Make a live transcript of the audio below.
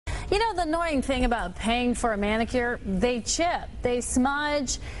You know, the annoying thing about paying for a manicure, they chip, they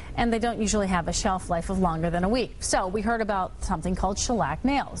smudge, and they don't usually have a shelf life of longer than a week. So we heard about something called shellac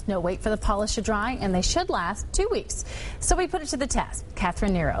nails. No wait for the polish to dry, and they should last 2 weeks. So we put it to the test.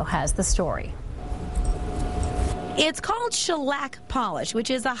 Catherine Nero has the story. It's called shellac polish, which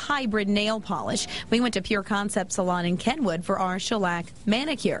is a hybrid nail polish. We went to Pure Concept Salon in Kenwood for our shellac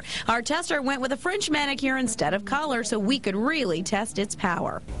manicure. Our tester went with a French manicure instead of color so we could really test its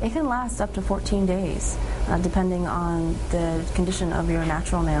power. It can last up to 14 days, depending on the condition of your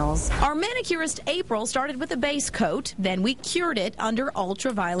natural nails. Our manicurist April started with a base coat, then we cured it under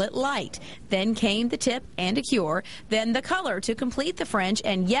ultraviolet light. Then came the tip and a cure, then the color to complete the French,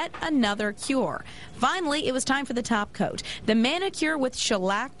 and yet another cure. Finally, it was time for the top coat. The manicure with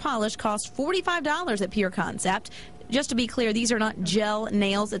shellac polish cost $45 at Pure Concept. Just to be clear, these are not gel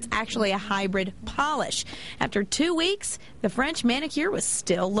nails. It's actually a hybrid polish. After 2 weeks, the French manicure was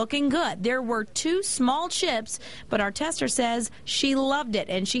still looking good. There were 2 small chips, but our tester says she loved it,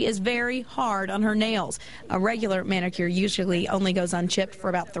 and she is very hard on her nails. A regular manicure usually only goes unchipped for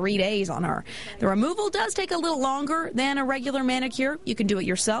about 3 days on her. The removal does take a little longer than a regular manicure. You can do it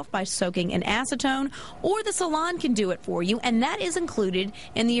yourself by soaking in acetone, or the salon can do it for you, and that is included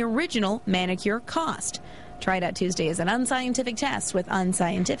in the original manicure cost. Try it out Tuesday as an unscientific test with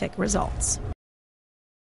unscientific results.